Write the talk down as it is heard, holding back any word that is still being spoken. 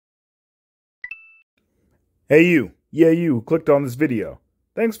Hey you, you who clicked on this video.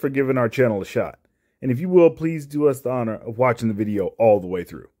 Thanks for giving our channel a shot. And if you will, please do us the honor of watching the video all the way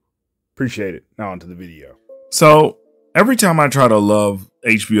through. Appreciate it. Now onto the video. So every time I try to love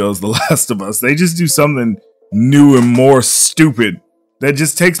HBO's The Last of Us, they just do something new and more stupid that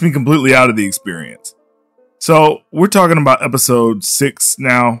just takes me completely out of the experience. So we're talking about episode 6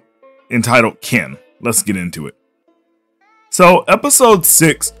 now, entitled Kin. Let's get into it. So episode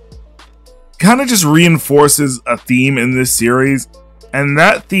 6 kind of just reinforces a theme in this series, and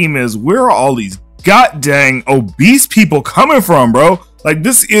that theme is, where are all these goddamn obese people coming from, bro? Like,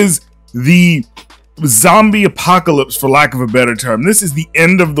 this is the zombie apocalypse, for lack of a better term. This is the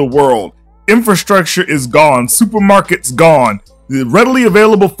end of the world. Infrastructure is gone, supermarkets gone, the readily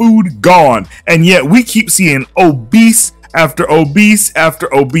available food gone, and yet we keep seeing obese after obese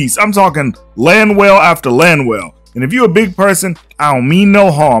after obese. I'm talking land whale after land whale. And if you're a big person, I don't mean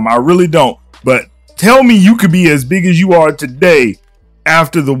no harm, I really don't. But tell me you could be as big as you are today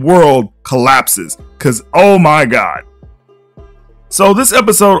after the world collapses, because oh my god. So this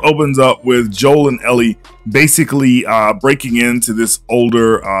episode opens up with Joel and Ellie basically breaking into this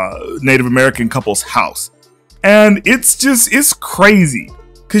older Native American couple's house. And it's crazy,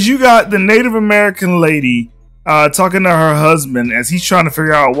 because you got the Native American lady talking to her husband as he's trying to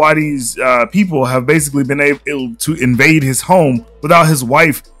figure out why these people have basically been able to invade his home without his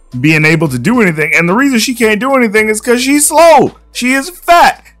wife being able to do anything. And the reason she can't do anything is because she's slow. She is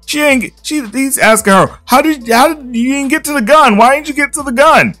fat. He's asking her, how did you even get to the gun? Why didn't you get to the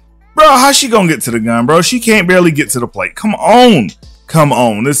gun? Bro, how's she gonna get to the gun, bro? She can't barely get to the plate. Come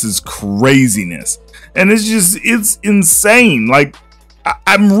on. This is craziness. And it's insane. Like,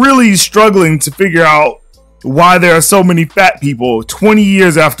 I'm really struggling to figure out why there are so many fat people 20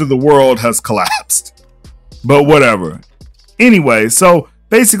 years after the world has collapsed. But whatever. Anyway, so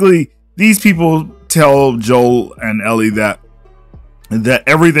basically these people tell Joel and Ellie that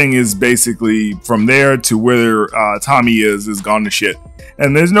everything is basically from there to where Tommy is gone to shit.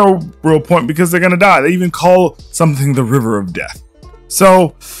 And there's no real point because they're gonna die. They even call something the River of Death.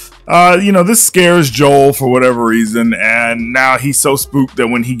 So this scares Joel for whatever reason, and now he's so spooked that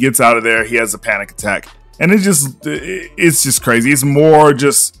when he gets out of there, he has a panic attack. And it's just crazy. It's more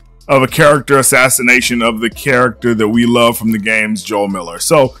just of a character assassination of the character that we love from the games, Joel Miller.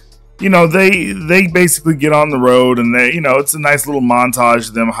 So, they basically get on the road, and it's a nice little montage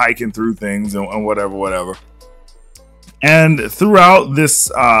of them hiking through things and whatever. And throughout this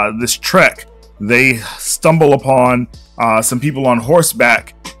trek, they stumble upon some people on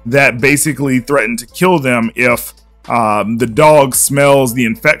horseback that basically threaten to kill them if the dog smells the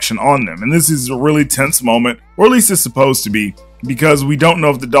infection on them. And this is a really tense moment, or at least it's supposed to be, because we don't know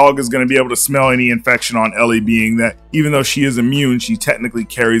if the dog is going to be able to smell any infection on Ellie, being that even though she is immune, she technically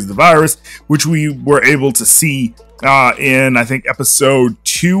carries the virus, which we were able to see in, I think, episode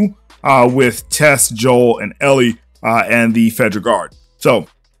 2 with Tess, Joel, and Ellie and the Federal Guard. So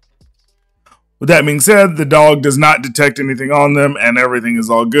with that being said, the dog does not detect anything on them and everything is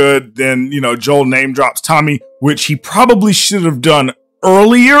all good. Then, Joel name drops Tommy, which he probably should have done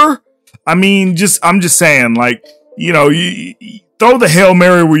earlier. I mean, I'm just saying, like, you throw the Hail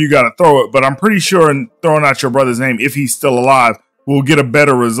Mary where you got to throw it, but I'm pretty sure in throwing out your brother's name, if he's still alive, we'll get a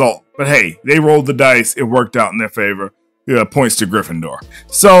better result. But hey, they rolled the dice. It worked out in their favor. Points to Gryffindor.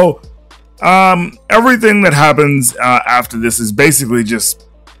 So everything that happens after this is basically just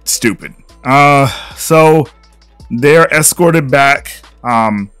stupid. So they're escorted back,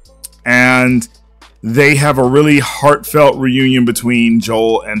 and they have a really heartfelt reunion between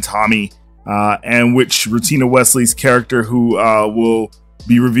Joel and Tommy, and which Rutina Wesley's character, who will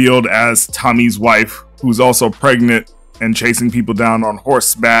be revealed as Tommy's wife, who's also pregnant and chasing people down on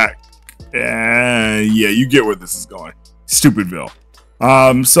horseback. Yeah, you get where this is going. Stupidville.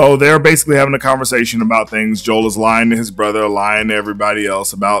 So they're basically having a conversation about things. Joel is lying to his brother, lying to everybody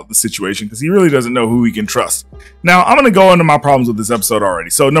else about the situation, because he really doesn't know who he can trust. Now, I'm going to go into my problems with this episode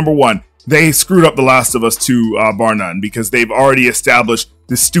already. So number one, they screwed up The Last of Us 2, bar none, because they've already established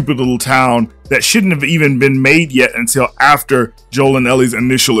this stupid little town that shouldn't have even been made yet until after Joel and Ellie's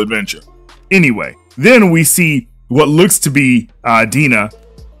initial adventure. Anyway, then we see what looks to be Dina,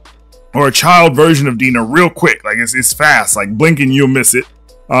 or a child version of Dina, real quick. Like, it's fast, like blinking you'll miss it.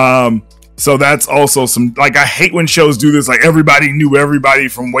 So that's also some, like, I hate when shows do this, like everybody knew everybody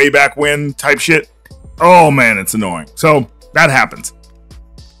from way back when type shit. Oh man, it's annoying. So that happens.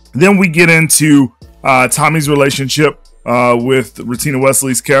 Then we get into Tommy's relationship with Rutina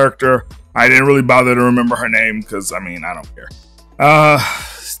Wesley's character. I didn't really bother to remember her name because, I mean, I don't care.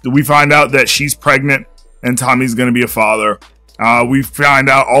 We find out that she's pregnant and Tommy's going to be a father. We find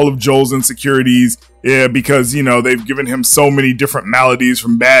out all of Joel's insecurities because, you know, they've given him so many different maladies,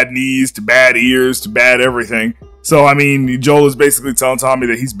 from bad knees to bad ears to bad everything. So, I mean, Joel is basically telling Tommy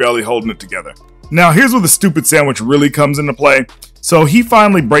that he's barely holding it together. Now, here's where the stupid sandwich really comes into play. So he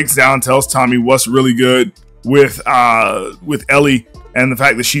finally breaks down and tells Tommy what's really good with Ellie and the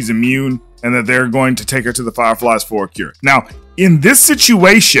fact that she's immune and that they're going to take her to the Fireflies for a cure. Now, in this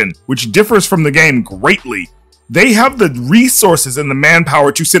situation, which differs from the game greatly, they have the resources and the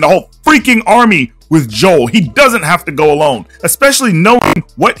manpower to send a whole freaking army with Joel. He doesn't have to go alone, especially knowing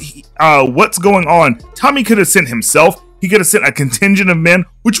what's going on. Tommy could have sent himself. He could have sent a contingent of men,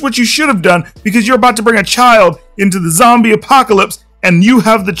 which what you should have done, because you're about to bring a child into the zombie apocalypse and you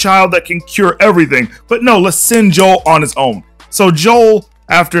have the child that can cure everything. But no, let's send Joel on his own. So Joel,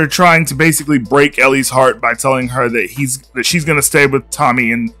 after trying to basically break Ellie's heart by telling her that she's going to stay with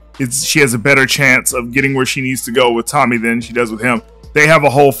Tommy and she has a better chance of getting where she needs to go with Tommy than she does with him, they have a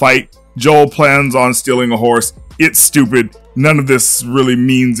whole fight. Joel plans on stealing a horse. It's stupid. None of this really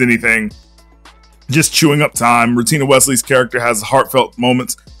means anything. Just chewing up time. Rutina Wesley's character has heartfelt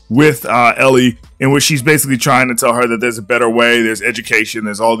moments with Ellie, in which she's basically trying to tell her that there's a better way, there's education,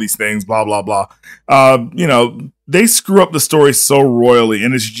 there's all these things, blah, blah, blah. You know, they screw up the story so royally,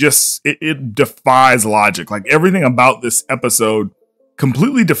 and it's just, it defies logic. Like, everything about this episode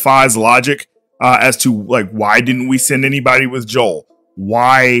completely defies logic as to, like, why didn't we send anybody with Joel?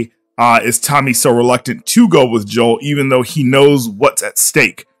 Why is Tommy so reluctant to go with Joel, even though he knows what's at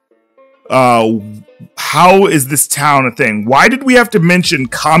stake? How is this town a thing? Why did we have to mention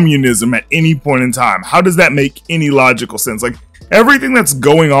communism at any point in time? How does that make any logical sense? Like, everything that's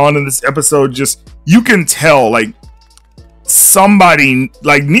going on in this episode, just, you can tell, like, somebody,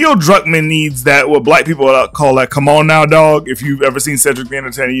 like, Neil Druckmann needs that, what black people call that come on now dog. If you've ever seen Cedric the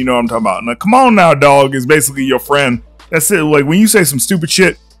Entertainer, you know what I'm talking about. And a come on now dog is basically your friend. That's it. Like, when you say some stupid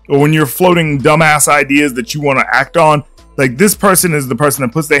shit, or when you're floating dumbass ideas that you want to act on, like, this person is the person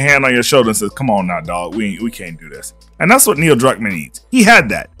that puts their hand on your shoulder and says, come on now, dog, we can't do this. And that's what Neil Druckmann needs. He had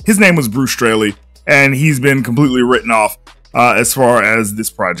that. His name was Bruce Straley, and he's been completely written off as far as this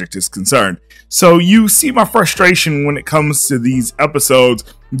project is concerned. So you see my frustration when it comes to these episodes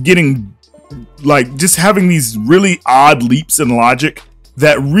getting, like, just having these really odd leaps in logic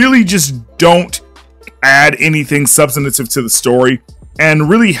that really just don't add anything substantive to the story, and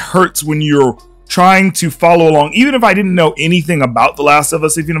really hurts when you're trying to follow along. Even if I didn't know anything about The Last of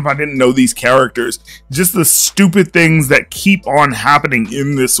Us, even if I didn't know these characters, just the stupid things that keep on happening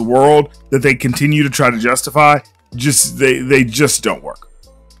in this world that they continue to try to justify, just they just don't work.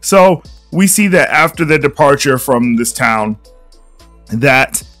 So we see that after their departure from this town,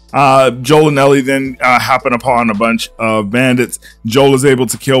 that Joel and Ellie then happen upon a bunch of bandits. Joel is able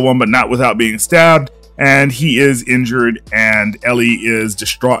to kill one, but not without being stabbed, and he is injured, and Ellie is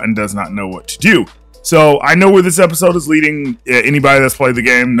distraught and does not know what to do. So I know where this episode is leading. Anybody that's played the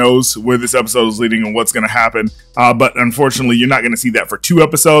game knows where this episode is leading and what's going to happen. But unfortunately, you're not going to see that for 2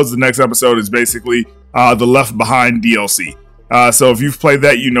 episodes. The next episode is basically the Left Behind DLC. So if you've played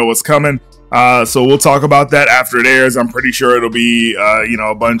that, you know what's coming. So we'll talk about that after it airs. I'm pretty sure it'll be, you know,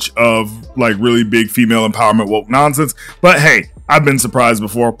 a bunch of, like, really big female empowerment woke nonsense. But hey, I've been surprised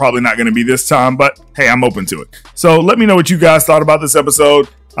before. Probably not going to be this time, but hey, I'm open to it. So let me know what you guys thought about this episode.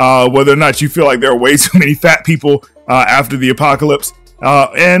 Whether or not you feel like there are way too many fat people after the apocalypse.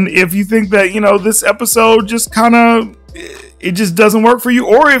 And if you think that, you know, this episode just kind of, it just doesn't work for you,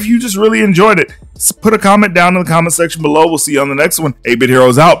 or if you just really enjoyed it, put a comment down in the comment section below. We'll see you on the next one. 8-Bit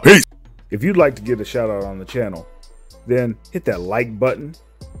Heroes out. Peace. If you'd like to get a shout out on the channel, then hit that like button,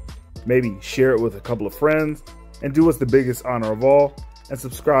 maybe share it with a couple of friends, and do us the biggest honor of all, and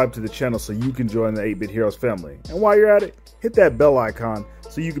subscribe to the channel so you can join the 8-Bit Heroes family. And while you're at it, hit that bell icon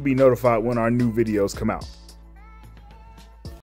so you can be notified when our new videos come out.